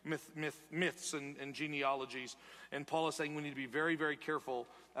in myths and genealogies. And Paul is saying we need to be very, very careful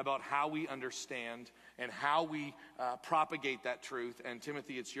about how we understand and how we propagate that truth. And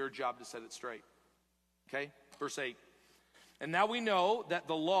Timothy, it's your job to set it straight. Okay? Verse 8. And now we know that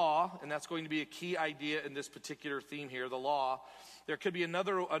the law, and that's going to be a key idea in this particular theme here, the law. There could be a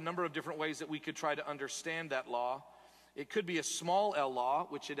number of different ways that we could try to understand that law. It could be a small L law,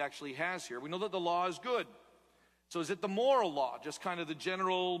 which it actually has here. We know that the law is good. So is it the moral law, just kind of the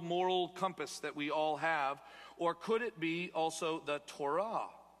general moral compass that we all have? Or could it be also the Torah?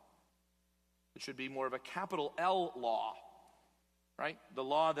 It should be more of a capital L law, right? The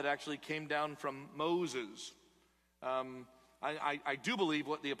law that actually came down from Moses. I do believe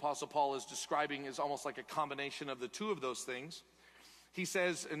what the Apostle Paul is describing is almost like a combination of the two of those things. He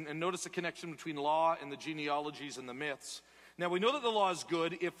says, and notice the connection between law and the genealogies and the myths. Now we know that the law is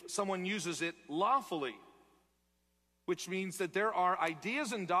good if someone uses it lawfully. which means that there are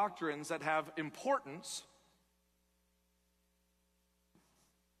ideas and doctrines that have importance.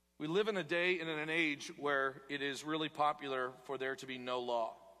 We live in a day and in an age where it is really popular for there to be no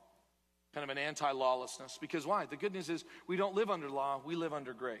law, kind of an anti-lawlessness. Because why? The good news is we don't live under law, we live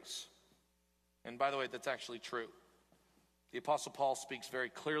under grace. And by the way, that's actually true. The Apostle Paul speaks very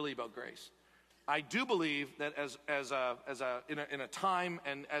clearly about grace. I do believe that in a time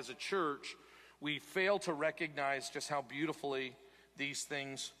and as a church, we fail to recognize just how beautifully these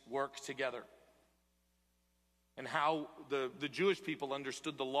things work together. And how the Jewish people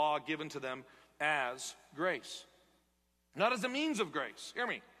understood the law given to them as grace. Not as a means of grace. Hear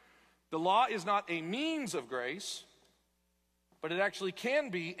me. The law is not a means of grace, but it actually can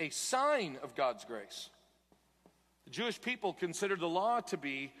be a sign of God's grace. The Jewish people considered the law to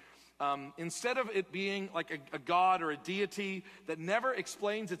be, instead of it being like a god or a deity that never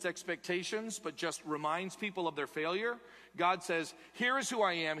explains its expectations, but just reminds people of their failure, God says, here is who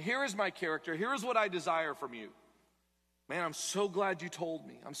I am, here is my character, here is what I desire from you. Man, I'm so glad you told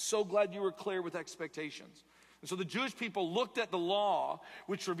me. I'm so glad you were clear with expectations. And so the Jewish people looked at the law,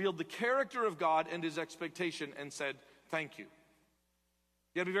 which revealed the character of God and his expectation, and said, thank you.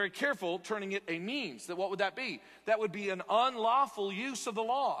 You got to be very careful turning it a means. That what would that be? That would be an unlawful use of the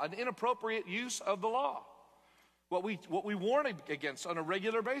law, an inappropriate use of the law. What we warn against on a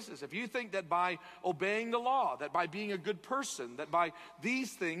regular basis. If you think that by obeying the law, that by being a good person, that by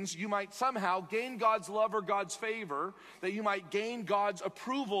these things you might somehow gain God's love or God's favor, that you might gain God's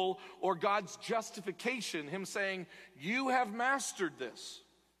approval or God's justification, him saying, you have mastered this,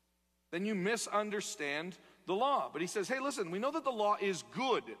 then you misunderstand the law. But he says, hey, listen, we know that the law is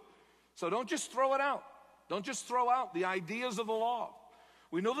good, so don't just throw it out. Don't just throw out the ideas of the law.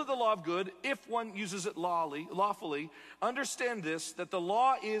 We know that the law of good, if one uses it lawfully, understand this, that the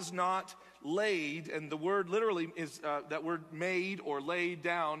law is not laid, and the word literally is, that word made or laid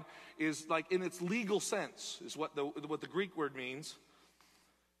down is like in its legal sense, is what the Greek word means.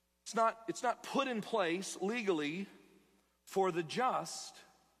 It's not put in place legally for the just,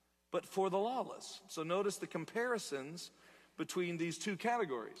 but for the lawless. So notice the comparisons between these two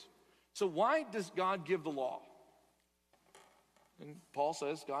categories. So why does God give the law? And Paul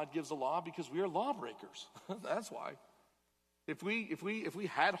says God gives the law because we are lawbreakers. That's why. If we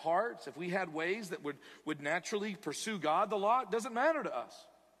had hearts, if we had ways that would naturally pursue God, the law doesn't matter to us.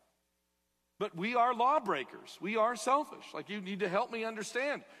 But we are lawbreakers. We are selfish. Like, you need to help me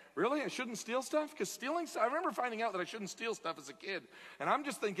understand. Really? I shouldn't steal stuff? Because stealing stuff, I remember finding out that I shouldn't steal stuff as a kid. And I'm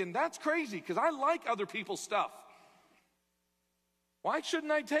just thinking, that's crazy because I like other people's stuff. Why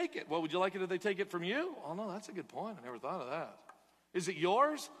shouldn't I take it? Well, would you like it if they take it from you? Oh, no, that's a good point. I never thought of that. Is it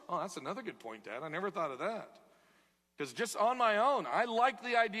yours? Oh, that's another good point, Dad. I never thought of that. Because just on my own, I like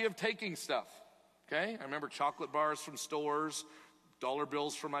the idea of taking stuff. Okay? I remember chocolate bars from stores, dollar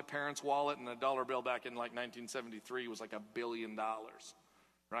bills from my parents' wallet, and a dollar bill back in like 1973 was like $1 billion.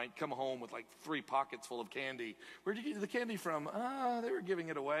 Right? Come home with like 3 pockets full of candy. Where'd you get the candy from? They were giving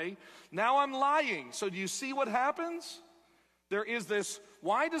it away. Now I'm lying. So do you see what happens? There is this,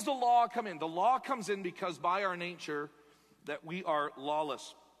 why does the law come in? The law comes in because by our nature, that we are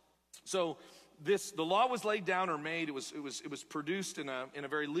lawless. So the law was laid down or made. It was produced in a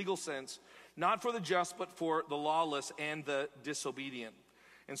very legal sense, not for the just, but for the lawless and the disobedient.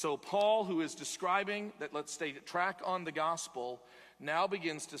 And so Paul, who is describing that, let's stay track on the gospel, now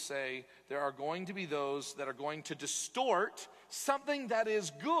begins to say there are going to be those that are going to distort something that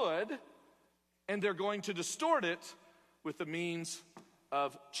is good, and they're going to distort it with the means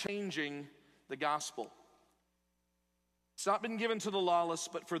of changing the gospel. It's not been given to the lawless,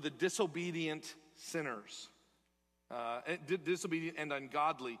 but for the disobedient sinners. Disobedient and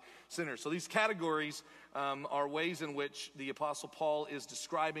ungodly sinners. So these categories are ways in which the Apostle Paul is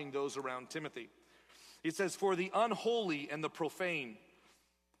describing those around Timothy. He says, for the unholy and the profane,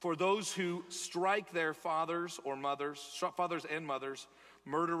 for those who strike their fathers and mothers,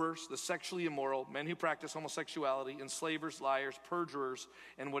 murderers, the sexually immoral, men who practice homosexuality, enslavers, liars, perjurers,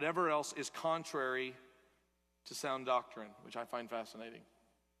 and whatever else is contrary to sound doctrine, which I find fascinating.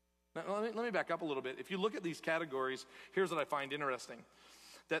 Now, let me back up a little bit. If you look at these categories, here's what I find interesting.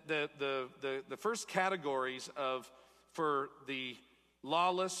 That the first categories for the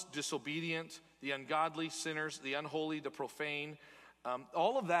lawless, disobedient, the ungodly, sinners, the unholy, the profane,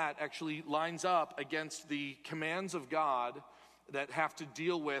 all of that actually lines up against the commands of God that have to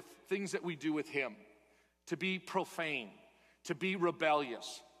deal with things that we do with him. To be profane, to be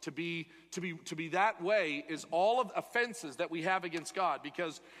rebellious, to be that way is all of the offenses that we have against God,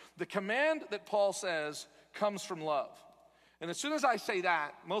 because the command that Paul says comes from love. And as soon as I say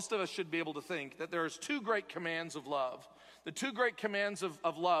that, most of us should be able to think that there's two great commands of love. The two great commands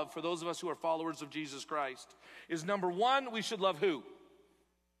of love for those of us who are followers of Jesus Christ is, number one, we should love who?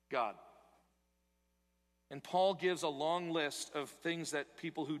 God. And Paul gives a long list of things that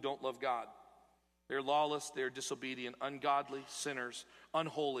people who don't love God. They're lawless, they're disobedient, ungodly, sinners,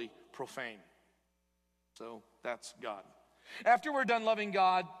 unholy, profane. So that's God. After we're done loving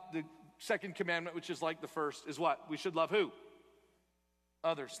God, the second commandment, which is like the first, is what? We should love who?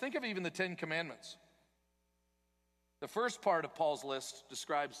 Others. Think of even the 10 commandments. The first part of Paul's list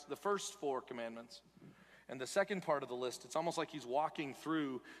describes the first 4 commandments. And the second part of the list, it's almost like he's walking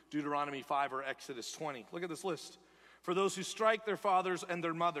through Deuteronomy 5 or Exodus 20. Look at this list. For those who strike their fathers and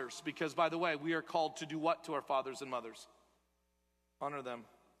their mothers, because, by the way, we are called to do what to our fathers and mothers? Honor them.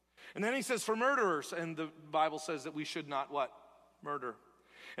 And then he says for murderers, and the Bible says that we should not what? Murder.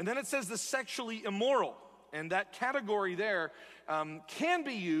 And then it says the sexually immoral. And that category there can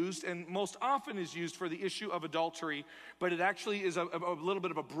be used, and most often is used for the issue of adultery, but it actually is a little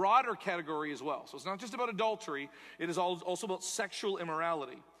bit of a broader category as well. So it's not just about adultery, it is also about sexual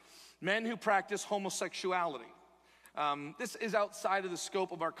immorality. Men who practice homosexuality. This is outside of the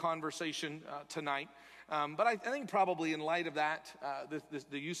scope of our conversation tonight, but I think probably in light of that,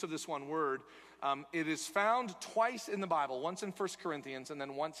 the use of this one word, it is found twice in the Bible, once in 1 Corinthians and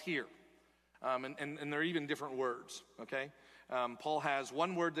then once here. And they're even different words, okay? Paul has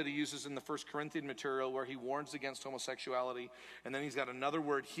one word that he uses in the 1 Corinthian material where he warns against homosexuality, and then he's got another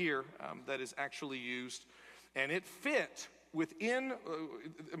word here that is actually used, and it fit within,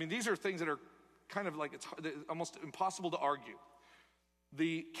 these are things that are kind of like, it's almost impossible to argue.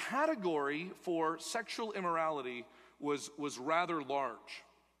 The category for sexual immorality was rather large.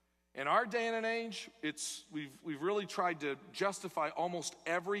 In our day and age, we've really tried to justify almost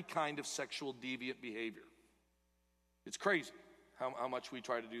every kind of sexual deviant behavior. It's crazy how much we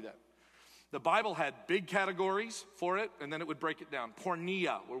try to do that. The Bible had big categories for it, and then it would break it down.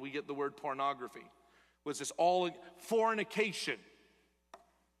 Porneia, where we get the word pornography, was this all fornication.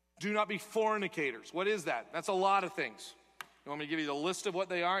 Do not be fornicators. What is that? That's a lot of things. You want me to give you the list of what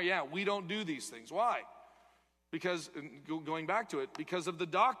they are? Yeah, we don't do these things. Why? Because, going back to it, because of the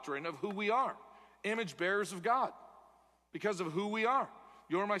doctrine of who we are. Image bearers of God. Because of who we are.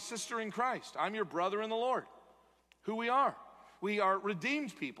 You're my sister in Christ. I'm your brother in the Lord. Who we are. We are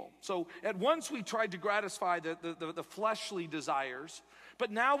redeemed people. So at once we tried to gratify the fleshly desires,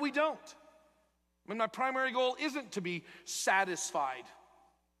 but now we don't. My primary goal isn't to be satisfied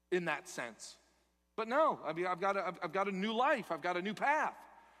in that sense. But no, I've got a new life. I've got a new path.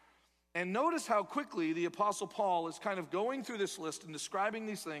 And notice how quickly the Apostle Paul is kind of going through this list and describing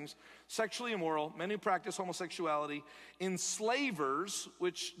these things: sexually immoral, men who practice homosexuality, enslavers,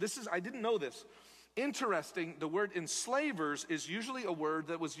 which I didn't know this. Interesting, the word enslavers is usually a word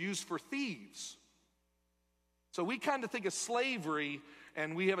that was used for thieves. So we kind of think of slavery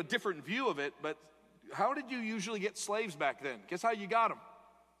and we have a different view of it, but how did you usually get slaves back then? Guess how you got them?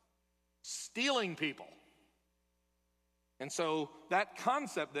 Stealing people. And so that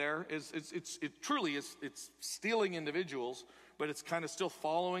concept there it truly is stealing individuals, but it's kind of still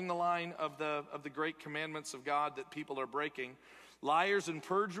following the line of the great commandments of God that people are breaking. Liars and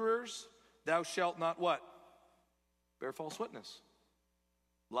perjurers, thou shalt not what? Bear false witness.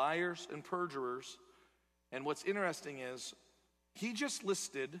 Liars and perjurers. And what's interesting is he just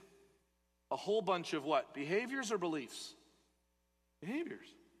listed a whole bunch of what? Behaviors or beliefs? Behaviors.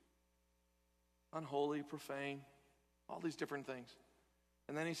 Unholy, profane, all these different things.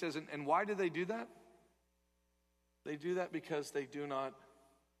 And then he says, and why do they do that? They do that because they do not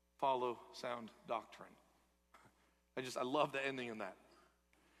follow sound doctrine. I love the ending of that.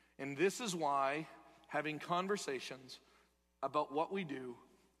 And this is why having conversations about what we do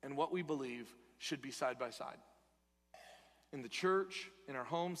and what we believe should be side by side. In the church, in our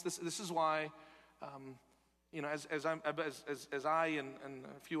homes, this is why, as I and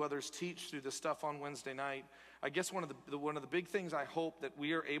a few others teach through this stuff on Wednesday night, I guess one of the big things I hope that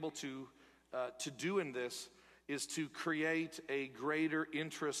we are able to do in this is to create a greater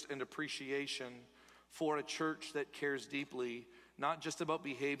interest and appreciation for a church that cares deeply, not just about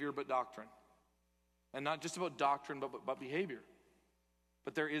behavior but doctrine, and not just about doctrine but behavior.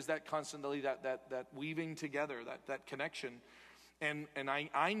 But there is that constantly that weaving together, that connection, and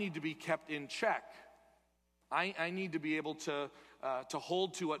I need to be kept in check. I need to be able to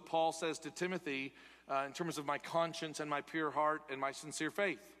hold to what Paul says to Timothy in terms of my conscience and my pure heart and my sincere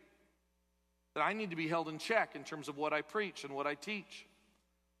faith. That I need to be held in check in terms of what I preach and what I teach.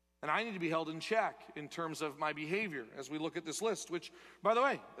 And I need to be held in check in terms of my behavior as we look at this list, which, by the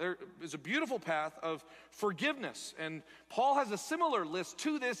way, there is a beautiful path of forgiveness. And Paul has a similar list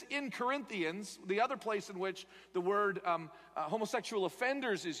to this in Corinthians, the other place in which the word homosexual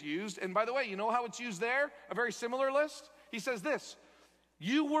offenders is used. And by the way, you know how it's used there? A very similar list. He says this,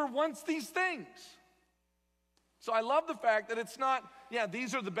 you were once these things. So I love the fact that it's not,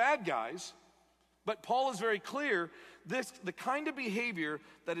 these are the bad guys. But Paul is very clear, the kind of behavior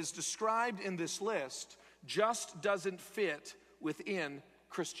that is described in this list just doesn't fit within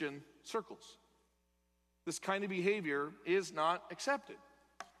Christian circles. This kind of behavior is not accepted.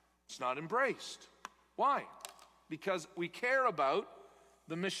 It's not embraced. Why? Because we care about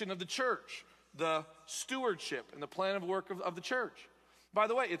the mission of the church, the stewardship and the plan of work of the church. By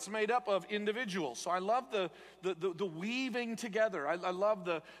the way, it's made up of individuals. So I love the weaving together. I love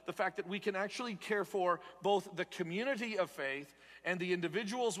the fact that we can actually care for both the community of faith and the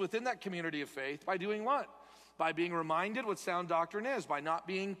individuals within that community of faith by doing what? By being reminded what sound doctrine is, by not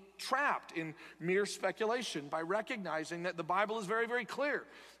being trapped in mere speculation, by recognizing that the Bible is very, very clear,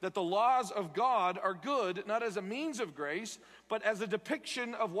 that the laws of God are good, not as a means of grace, but as a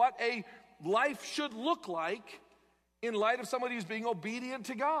depiction of what a life should look like in light of somebody who's being obedient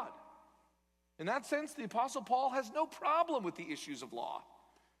to God. In that sense, the Apostle Paul has no problem with the issues of law.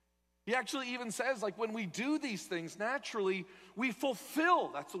 He actually even says, like, when we do these things, naturally, we fulfill,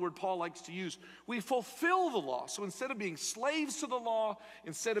 that's the word Paul likes to use, we fulfill the law. So instead of being slaves to the law,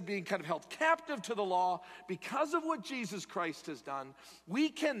 instead of being kind of held captive to the law, because of what Jesus Christ has done, we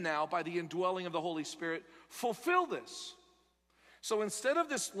can now, by the indwelling of the Holy Spirit, fulfill this. So instead of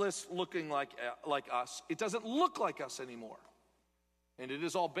this list looking like us, it doesn't look like us anymore. And it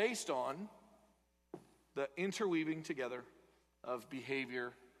is all based on the interweaving together of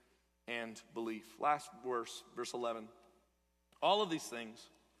behavior and belief. Last verse, verse 11. All of these things,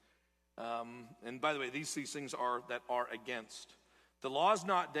 and by the way, these things are against. The law is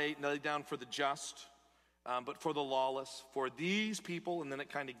not laid down for the just, but for the lawless, for these people, and then it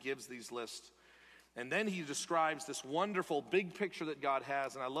kind of gives these lists. And then he describes this wonderful big picture that God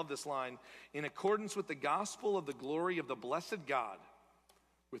has, and I love this line, in accordance with the gospel of the glory of the blessed God,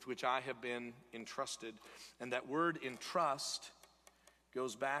 with which I have been entrusted. And that word entrust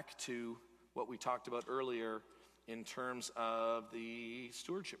goes back to what we talked about earlier in terms of the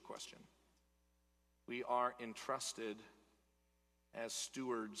stewardship question. We are entrusted as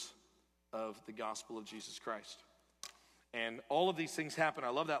stewards of the gospel of Jesus Christ. And all of these things happen. I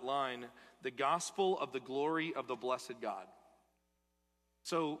love that line, the gospel of the glory of the blessed God.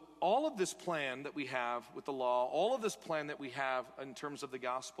 So all of this plan that we have with the law, all of this plan that we have in terms of the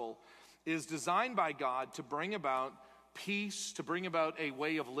gospel is designed by God to bring about peace, to bring about a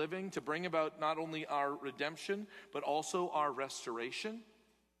way of living, to bring about not only our redemption, but also our restoration.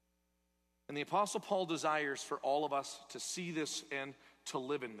 And the Apostle Paul desires for all of us to see this and to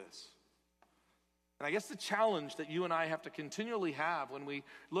live in this. And I guess the challenge that you and I have to continually have when we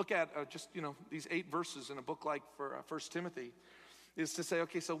look at these 8 verses in a book like for 1 Timothy is to say,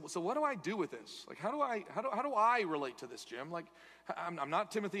 okay, so what do I do with this? Like, how do I relate to this, Jim? Like, I'm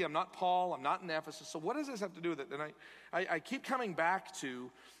not Timothy, I'm not Paul, I'm not in Ephesus. So what does this have to do with it? And I keep coming back to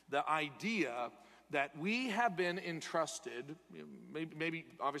the idea that we have been entrusted, maybe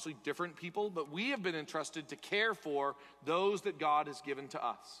obviously different people, but we have been entrusted to care for those that God has given to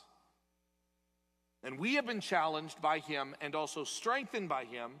us. And we have been challenged by him and also strengthened by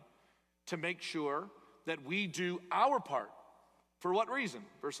him to make sure that we do our part. For what reason?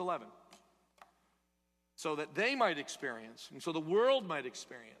 Verse 11. So that they might experience, and so the world might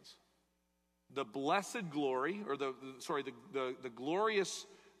experience, the blessed glory, or the glorious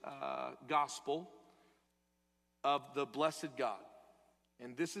gospel of the blessed God.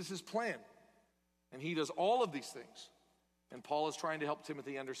 And this is his plan. And he does all of these things. And Paul is trying to help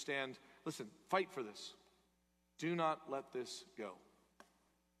Timothy understand, listen, fight for this. Do not let this go.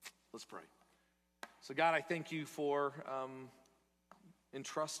 Let's pray. So God, I thank you for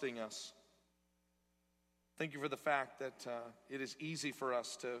entrusting us. Thank you for the fact that it is easy for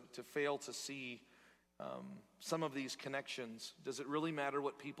us to fail to see some of these connections. Does it really matter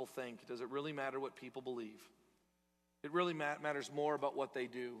what people think? Does it really matter what people believe? It really matters more about what they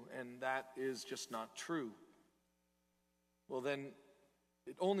do, and that is just not true. Well, then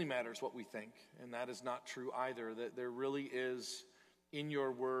it only matters what we think, and that is not true either. That there really is in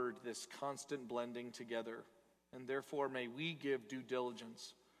your word this constant blending together, and therefore may we give due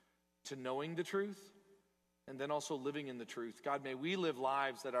diligence to knowing the truth and then also living in the truth. God, may we live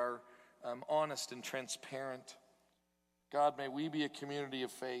lives that are honest and transparent. God, may we be a community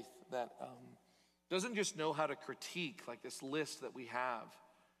of faith that doesn't just know how to critique like this list that we have,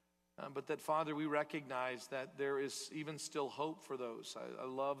 But that, Father, we recognize that there is even still hope for those. I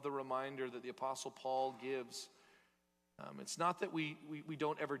love the reminder that the Apostle Paul gives. It's not that we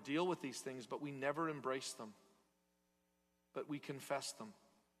don't ever deal with these things, but we never embrace them. But we confess them,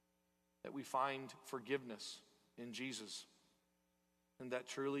 that we find forgiveness in Jesus. And that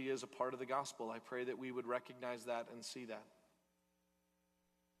truly is a part of the gospel. I pray that we would recognize that and see that.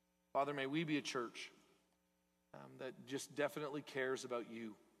 Father, may we be a church that just definitely cares about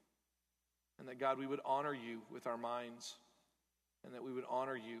you. And that, God, we would honor you with our minds. And that we would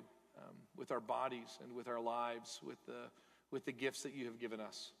honor you with our bodies and with our lives, with the gifts that you have given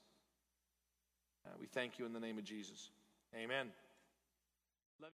us. We thank you in the name of Jesus. Amen.